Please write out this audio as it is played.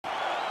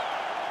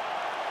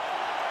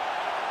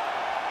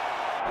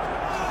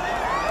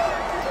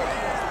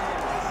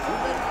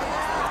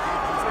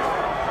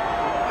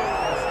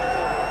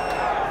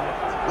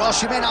Well,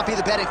 she may not be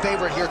the betting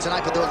favorite here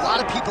tonight, but there are a lot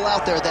of people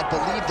out there that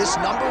believe this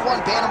 #1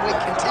 bantamweight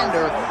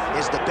contender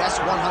is the best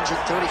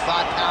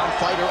 135-pound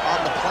fighter on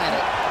the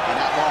planet. And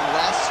at long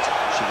last,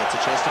 she gets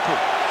a chance to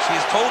prove it. She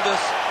has told us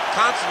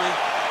constantly,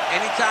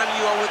 anytime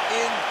you are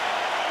within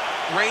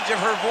range of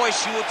her voice,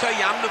 she will tell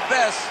you, I'm the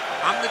best,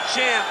 I'm the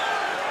champ,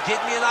 get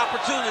me an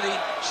opportunity.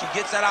 She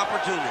gets that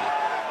opportunity.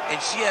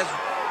 And she has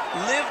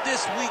lived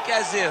this week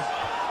as if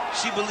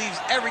she believes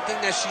everything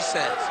that she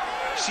says.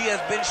 She has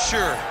been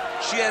sure.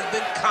 She has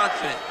been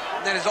confident.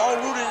 And that is all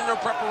rooted in her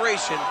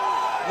preparation,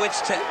 which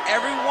to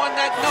everyone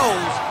that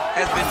knows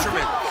has been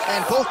tremendous.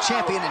 And both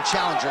champion and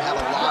challenger have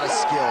a lot of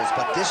skills,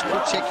 but this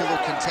particular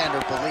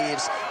contender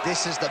believes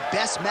this is the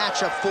best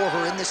matchup for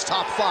her in this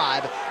top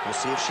 5. We'll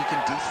see if she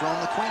can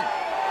dethrone the queen.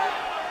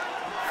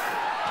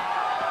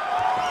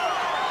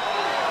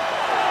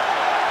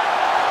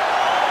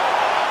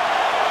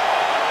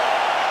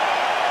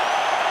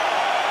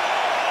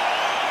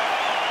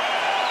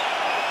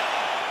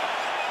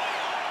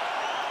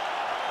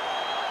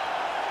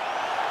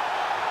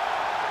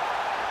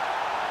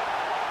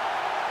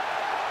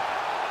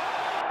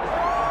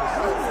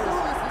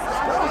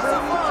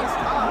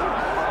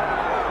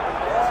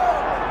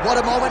 What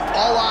a moment.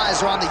 All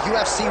eyes are on the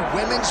UFC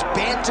Women's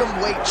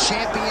Bantamweight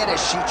Champion as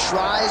she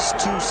tries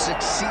to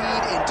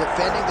succeed in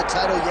defending the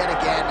title yet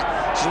again.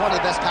 She's one of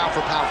the best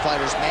pound-for-pound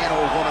fighters, man or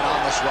woman, on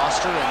this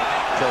roster, and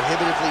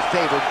prohibitively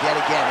favored yet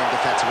again in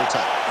defense of her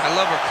title. I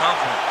love her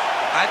confidence.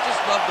 I just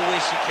love the way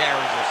she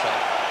carries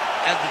herself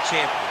as the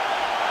champion.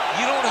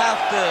 You don't have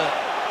to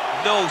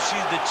know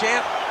she's the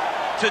champ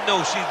to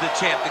know she's the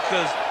champ,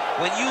 because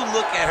when you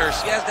look at her,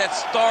 she has that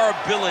star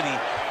ability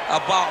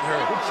about her.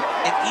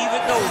 And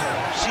even though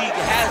she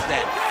has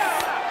that,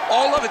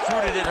 all of it's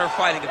rooted in her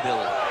fighting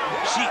ability.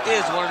 She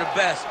is one of the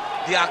best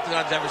the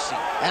Octagon's ever seen.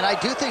 And I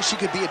do think she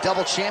could be a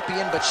double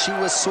champion, but she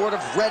was sort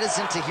of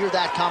reticent to hear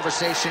that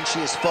conversation.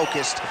 She is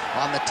focused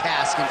on the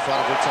task in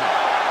front of her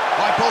tonight.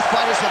 All right, both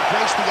fighters have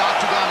graced the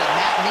Octagon, and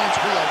that means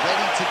we are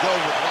ready to go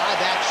with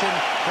live action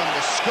from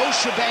the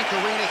Scotiabank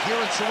Arena here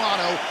in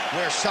Toronto,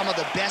 where some of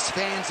the best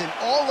fans in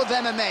all of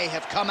MMA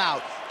have come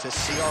out to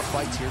see our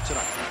fights here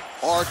tonight.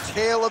 Our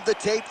tale of the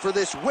tape for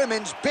this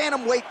Women's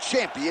Bantamweight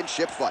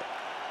Championship fight.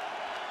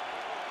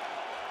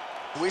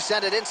 We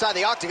send it inside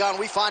the Octagon,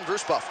 we find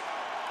Bruce Buffer.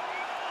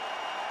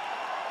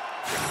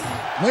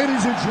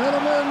 Ladies and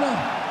gentlemen,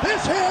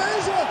 this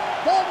is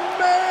the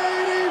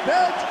main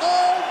event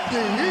of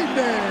the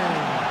evening.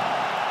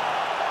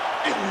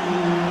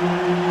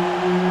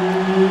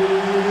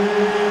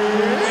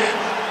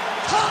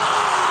 It's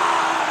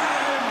time!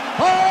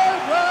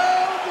 5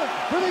 rounds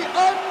for the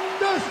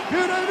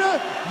undisputed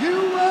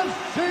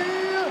UFC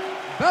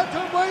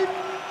Bantamweight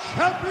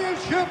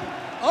Championship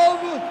of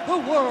the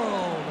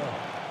world.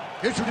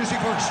 Introducing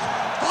first,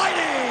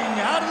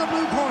 fighting out of the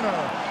blue corner,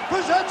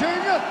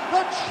 presenting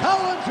the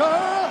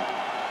challenger,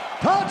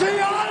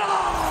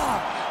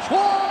 Tatiana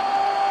Suarez.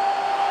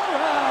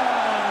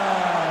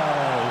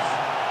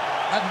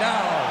 And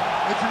now,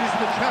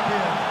 introducing the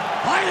champion,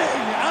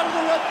 fighting out of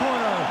the red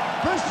corner,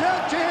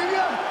 presenting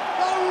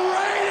the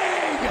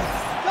reigning,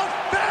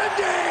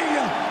 defending,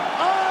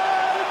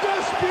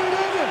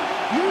 undisputed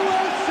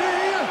UFC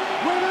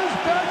Women's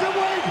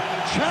Bantamweight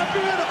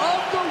Champion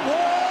of the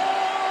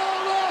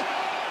world,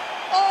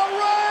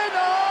 Irene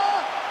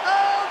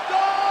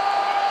Aldana.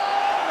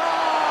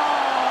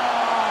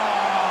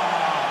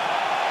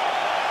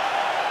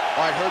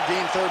 All right, Herb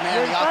Dean, third man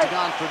in the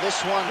Octagon for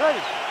this one.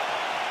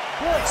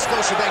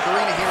 Scotiabank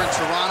Arena here in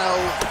Toronto.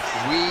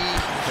 We,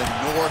 the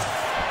North,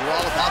 we're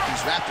all about these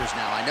Raptors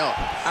now, I know.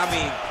 I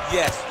mean,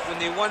 yes, when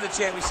they won the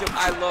championship,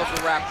 I love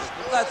the Raptors.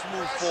 But let's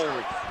move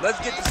forward. Let's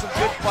get to some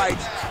good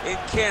fights in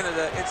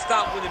Canada and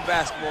stop winning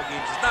basketball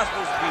games. It's not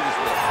supposed to be this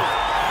way.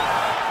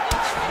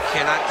 You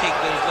cannot take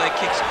those leg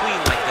kicks clean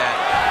like that.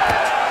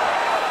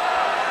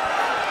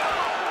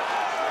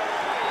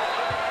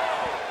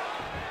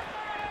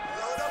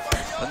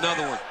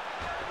 Another one.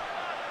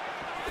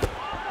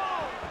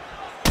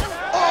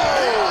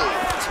 Oh!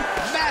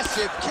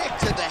 Massive kick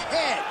to the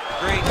head.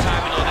 Great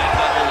timing on that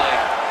double leg.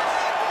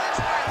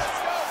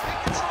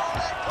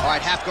 All right,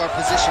 half guard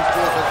position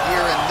for her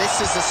here, and this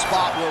is a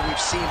spot where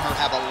we've seen her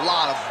have a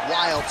lot of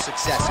wild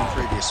success in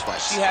previous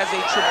fights. She has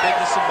a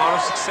tremendous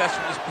amount of success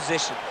from this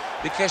position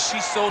because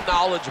she's so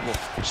knowledgeable.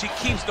 She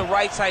keeps the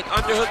right side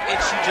underhook, and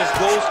she just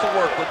goes to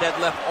work with that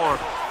left arm.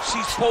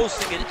 She's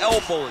posting and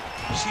elbowing.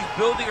 She's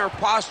building her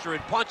posture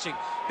and punching.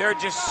 There are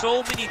just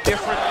so many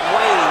different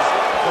ways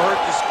for her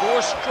to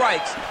score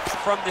strikes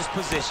from this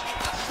position.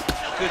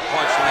 Good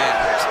punch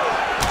lands.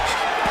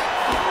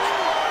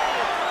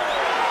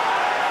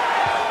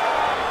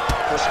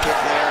 Push kick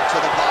there to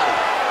the body.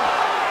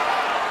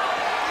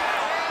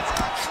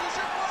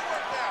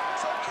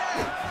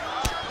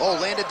 Oh,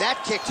 landed that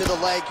kick to the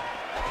leg.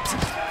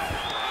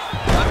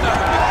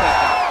 Another good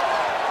takedown.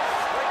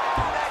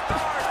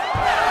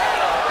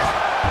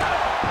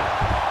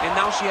 And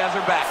now she has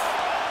her back.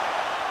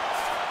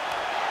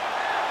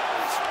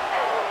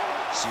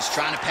 She's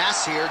trying to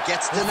pass here,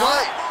 gets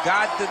denied.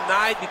 Got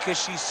denied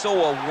because she's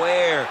so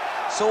aware,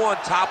 so on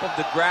top of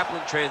the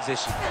grappling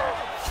transition.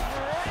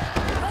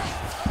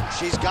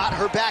 She's got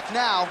her back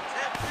now.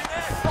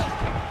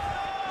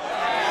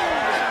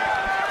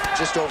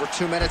 Just over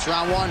 2 minutes,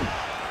 round one.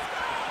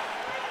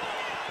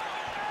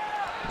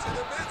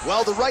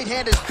 Well, the right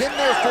hand has been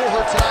there for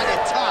her tonight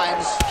at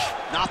times.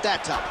 Not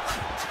that time.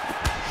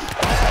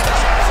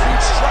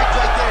 Huge strike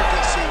right there,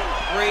 DC.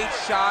 Great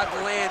shot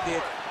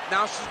landed.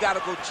 Now she's got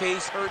to go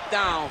chase her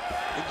down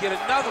and get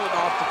another one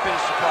off to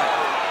finish the fight.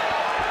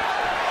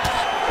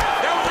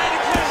 That was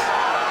landed clean.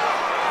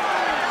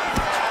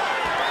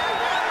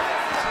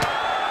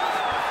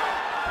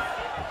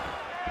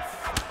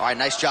 All right,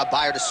 nice job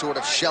by her to sort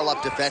of shell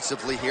up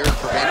defensively here and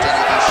prevent any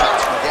of these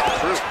shots from getting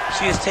through.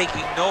 She is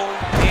taking no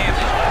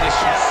damage because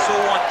she's so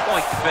on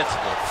point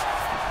defensively.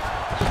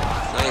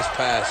 Nice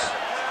pass.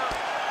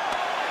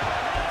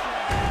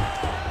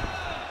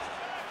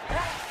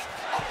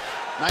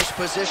 Nice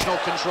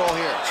positional control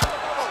here.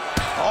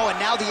 Oh, and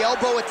now the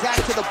elbow attack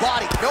to the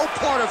body. No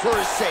part of her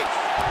is safe.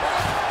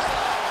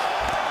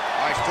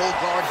 All right, full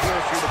guard here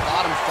if you're the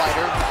bottom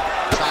fighter.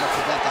 Trying to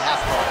prevent the half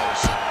guard,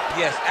 obviously.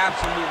 Yes,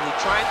 absolutely.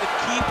 Trying to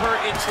keep her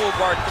in full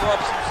guard, throw up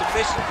some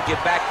submission to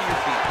get back to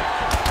your feet.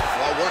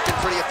 Well, working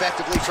pretty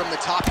effectively from the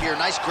top here.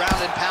 Nice ground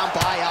and pound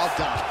by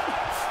Aldana.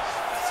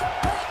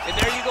 And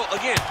there you go,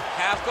 again,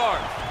 half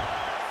guard.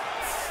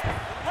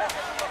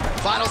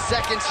 Final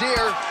seconds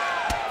here.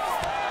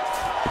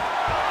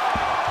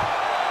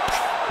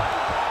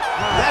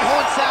 That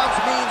horn sounds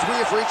means we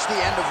have reached the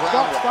end of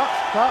round one. Stop.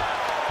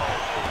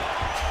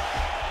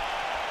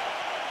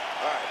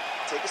 All right,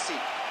 take a seat.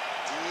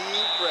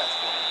 Deep breath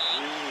for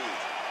me.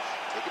 Breathe.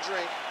 Take a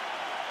drink.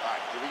 All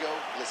right, here we go.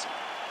 Listen,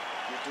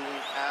 you're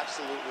doing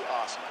absolutely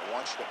awesome. I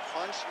want you to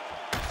punch.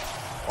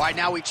 All right,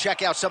 now we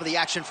check out some of the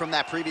action from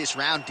that previous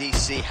round,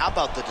 DC. How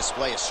about the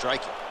display of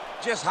striking?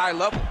 Just high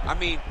level. I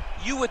mean,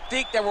 you would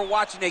think that we're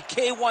watching a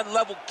K1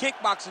 level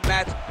kickboxing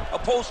match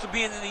opposed to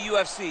being in the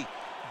UFC.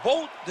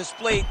 Both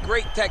displayed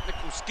great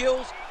technical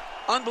skills,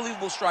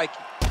 unbelievable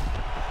striking.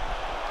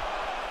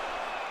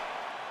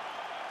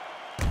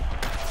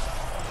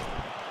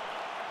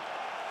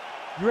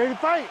 You ready to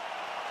fight?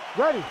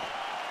 Ready.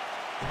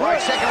 All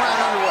right, second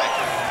round underway.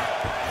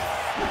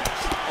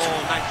 Oh,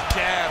 nice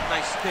jab,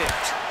 nice stick.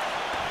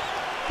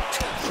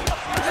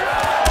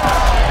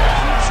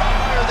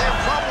 There,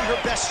 probably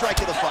her best strike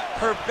of the fight.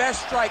 Her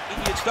best strike,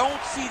 and you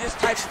don't see this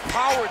type of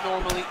power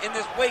normally in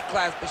this weight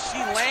class, but she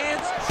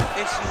lands,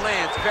 and she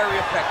lands very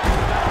effective.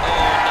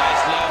 Oh,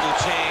 nice level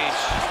change.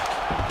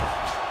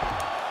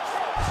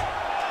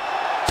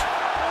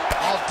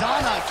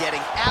 Aldana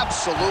getting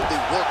absolutely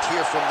worked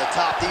here from the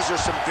top. These are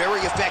some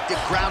very effective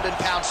ground and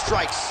pound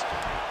strikes.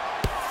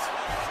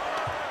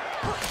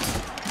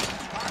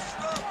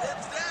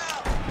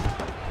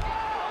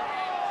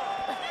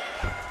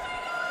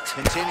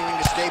 Continuing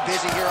to stay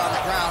busy here on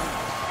the ground.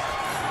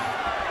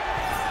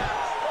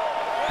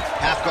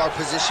 Half guard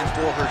position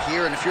for her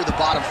here, and if you're the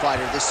bottom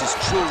fighter, this is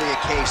truly a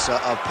case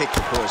of pick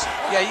your poison.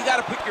 Yeah, you got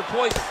to pick your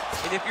poison.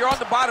 And if you're on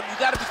the bottom, you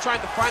got to be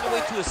trying to find a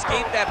way to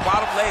escape that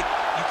bottom leg.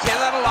 You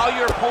cannot allow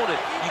your opponent,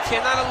 you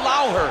cannot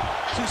allow her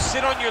to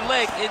sit on your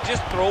leg and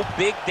just throw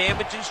big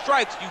damaging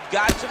strikes. You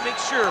got to make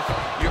sure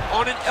you're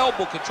on an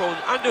elbow, controlling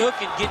underhook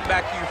and getting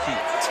back to your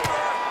feet.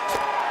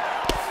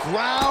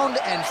 Ground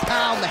and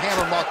pound, the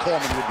hammer Mark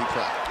Coleman would be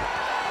proud.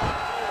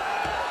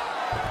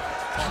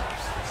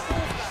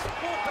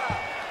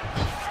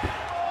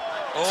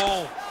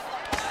 Oh.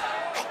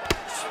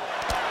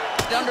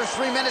 Under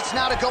 3 minutes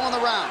now to go in the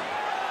round.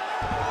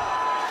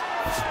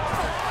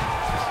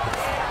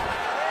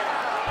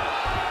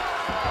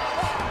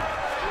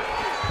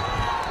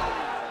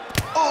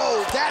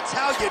 Oh, that's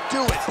how you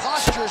do it.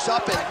 Postures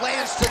up and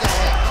lands to the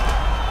head.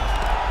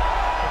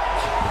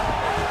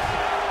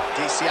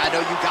 DC, I know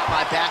you got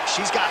my back.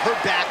 She's got her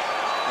back,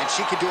 and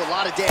she can do a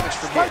lot of damage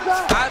from here.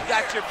 I've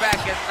got your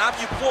back, and I'm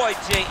your boy,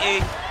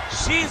 J.A.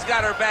 She's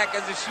got her back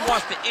as if she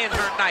wants to end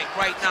her night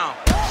right now.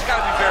 She's got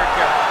to be very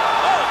careful.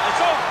 Oh, it's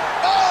over.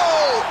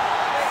 Oh!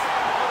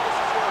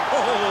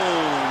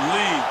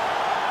 Holy.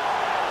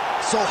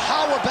 So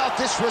how about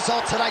this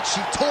result tonight?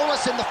 She told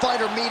us in the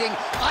fighter meeting,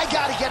 I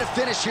got to get a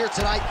finish here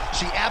tonight.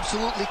 She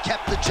absolutely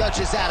kept the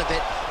judges out of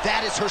it.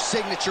 That is her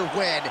signature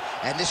win,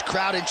 and this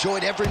crowd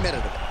enjoyed every minute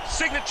of it.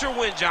 Signature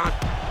win, John.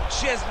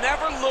 She has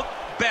never looked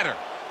better.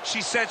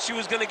 She said she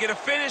was going to get a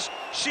finish.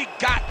 She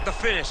got the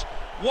finish.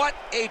 What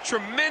a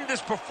tremendous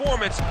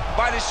performance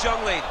by this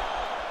young lady.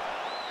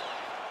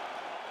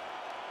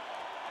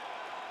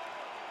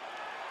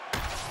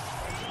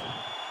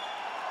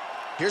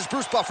 Here's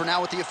Bruce Buffer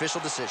now with the official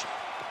decision.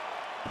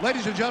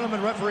 Ladies and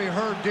gentlemen, referee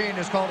Herb Dean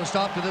has called a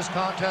stop to this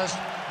contest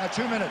at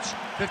 2 minutes,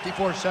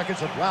 54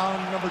 seconds of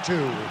round number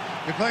 2.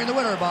 Declaring the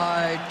winner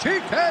by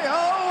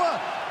TKO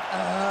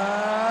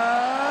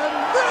and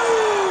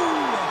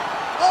new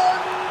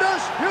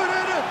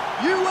undisputed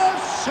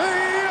UFC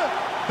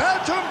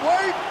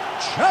Bantamweight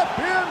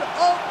Champion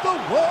of the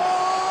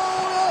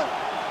World,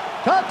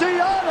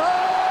 Tatiana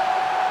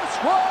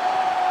Suarez!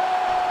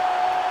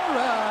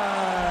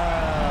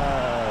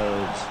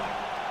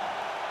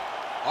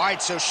 All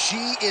right, so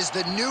she is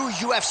the new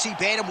UFC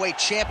Bantamweight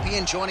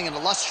champion, joining an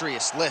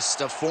illustrious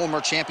list of former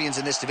champions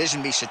in this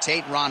division, Miesha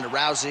Tate, Ronda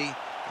Rousey,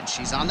 and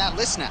she's on that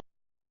list now.